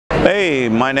Hey,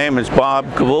 my name is Bob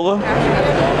Kavula.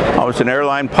 I was an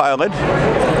airline pilot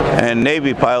and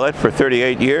Navy pilot for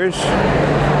 38 years.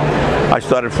 I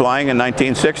started flying in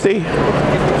 1960,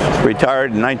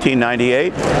 retired in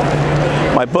 1998.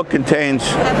 My book contains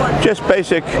just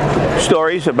basic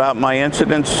stories about my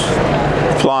incidents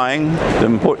flying,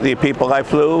 the people I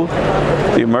flew,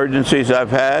 the emergencies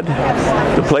I've had,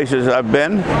 the places I've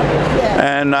been,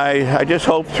 and I just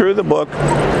hope through the book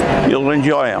you'll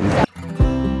enjoy them.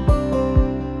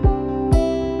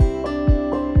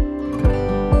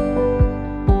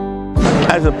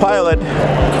 As a pilot,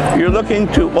 you're looking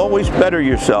to always better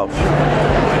yourself.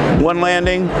 One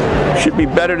landing should be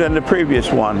better than the previous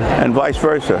one, and vice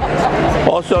versa.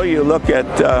 Also, you look at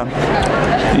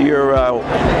your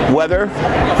weather,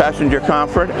 passenger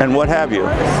comfort, and what have you.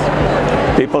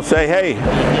 People say, hey,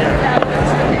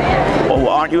 well,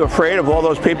 aren't you afraid of all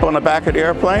those people in the back of the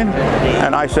airplane?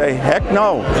 And I say, heck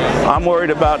no. I'm worried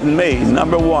about me,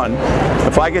 number one.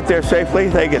 If I get there safely,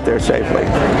 they get there safely.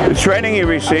 The training you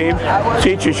receive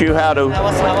teaches you how to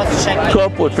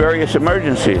cope with various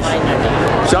emergencies.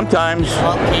 Sometimes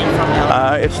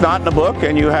it's not in the book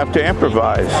and you have to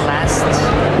improvise.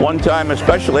 One time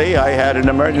especially, I had an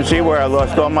emergency where I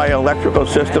lost all my electrical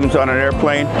systems on an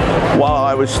airplane while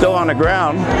I was still on the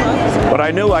ground, but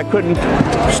I knew I couldn't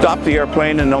stop the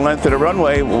airplane in the length of the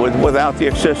runway without the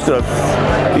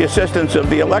assistance of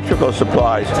the electrical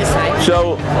supplies.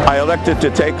 So I elected to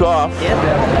take off.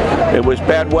 It was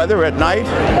bad weather at night,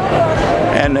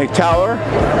 and the tower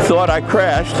thought I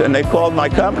crashed, and they called my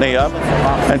company up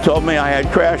and told me I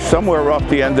had crashed somewhere off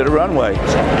the end of the runway.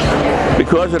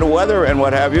 Because of the weather and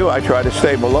what have you, I tried to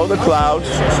stay below the clouds,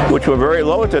 which were very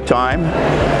low at the time,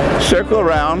 circle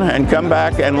around and come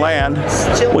back and land.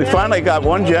 We finally got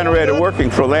one generator working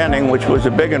for landing, which was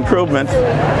a big improvement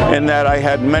in that I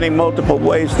had multiple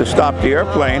ways to stop the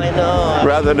airplane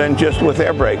rather than just with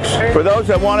air brakes. For those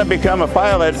that want to become a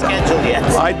pilot,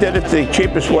 I did it the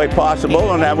cheapest way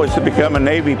possible, and that was to become a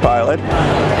Navy pilot.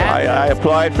 I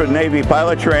applied for Navy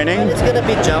pilot training.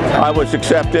 I was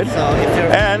accepted,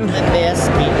 and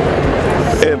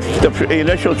the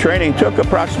initial training took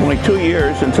approximately 2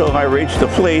 years until I reached the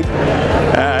fleet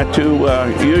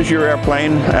to use your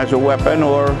airplane as a weapon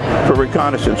or for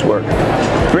reconnaissance work.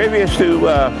 Previous to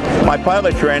my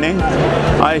pilot training,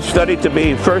 I studied to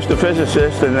be first a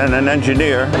physicist and then an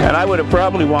engineer, and I would have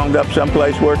probably wound up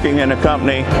someplace working in a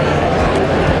company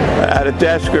at a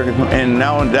desk or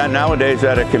nowadays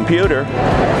at a computer,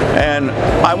 and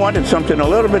I wanted something a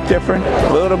little bit different,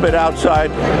 a little bit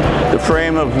outside the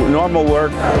frame of normal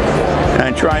work,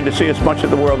 and trying to see as much of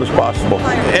the world as possible.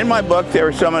 In my book, there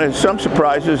are some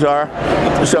surprises are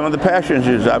some of the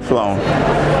passengers I've flown.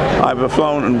 I've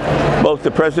flown both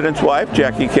the president's wife,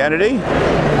 Jackie Kennedy.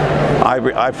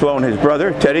 I've flown his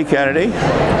brother, Teddy Kennedy.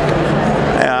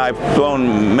 I've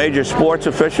flown major sports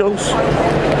officials,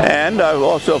 and I've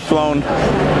also flown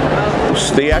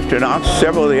the astronauts.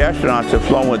 Several of the astronauts have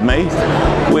flown with me.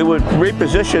 We would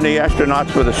reposition the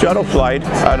astronauts for the shuttle flight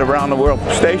at around the world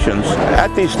stations.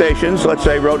 At these stations, let's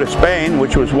say Rota, Spain,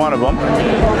 which was one of them,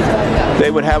 they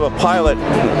would have a pilot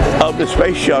of the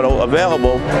space shuttle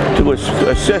available to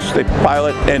assist the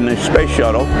pilot in the space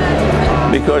shuttle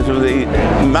because of the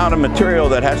amount of material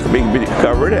that has to be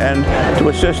covered and to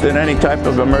assist in any type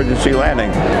of emergency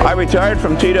landing. I retired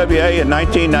from TWA in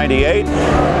 1998.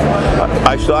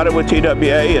 I started with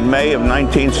TWA in May of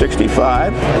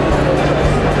 1965.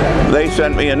 They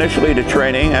sent me initially to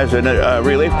training as a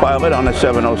relief pilot on a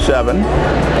 707.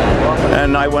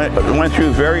 And I went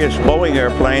through various Boeing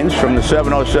airplanes from the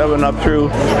 707 up through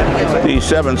the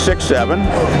 767.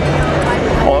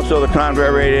 Also the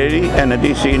Convair 880 and the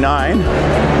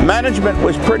DC-9. Management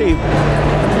was pretty,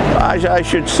 I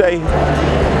should say,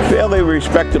 fairly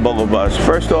respectable of us.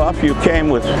 First off, you came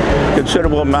with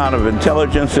considerable amount of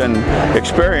intelligence and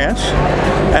experience,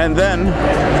 and then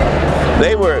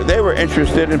they were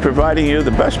interested in providing you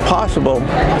the best possible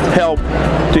help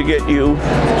to get you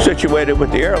situated with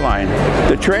the airline.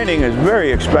 The training is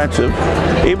very expensive.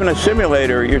 Even a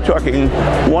simulator, you're talking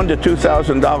 $1,000 to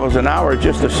 $2,000 an hour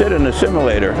just to sit in a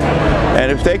simulator.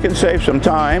 And if they can save some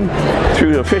time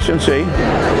through efficiency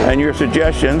and your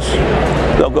suggestions,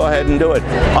 they'll go ahead and do it.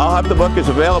 I'll have the book is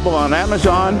available on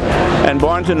Amazon and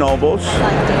Barnes & Nobles.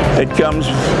 It comes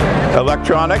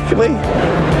electronically,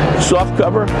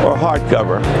 softcover or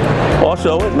hardcover.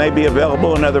 Also, it may be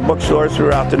available in other bookstores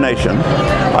throughout the nation.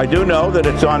 I do know that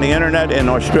it's on the internet in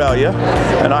Australia,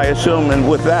 and I assume, and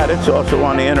with that, it's also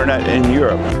on the internet in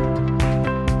Europe.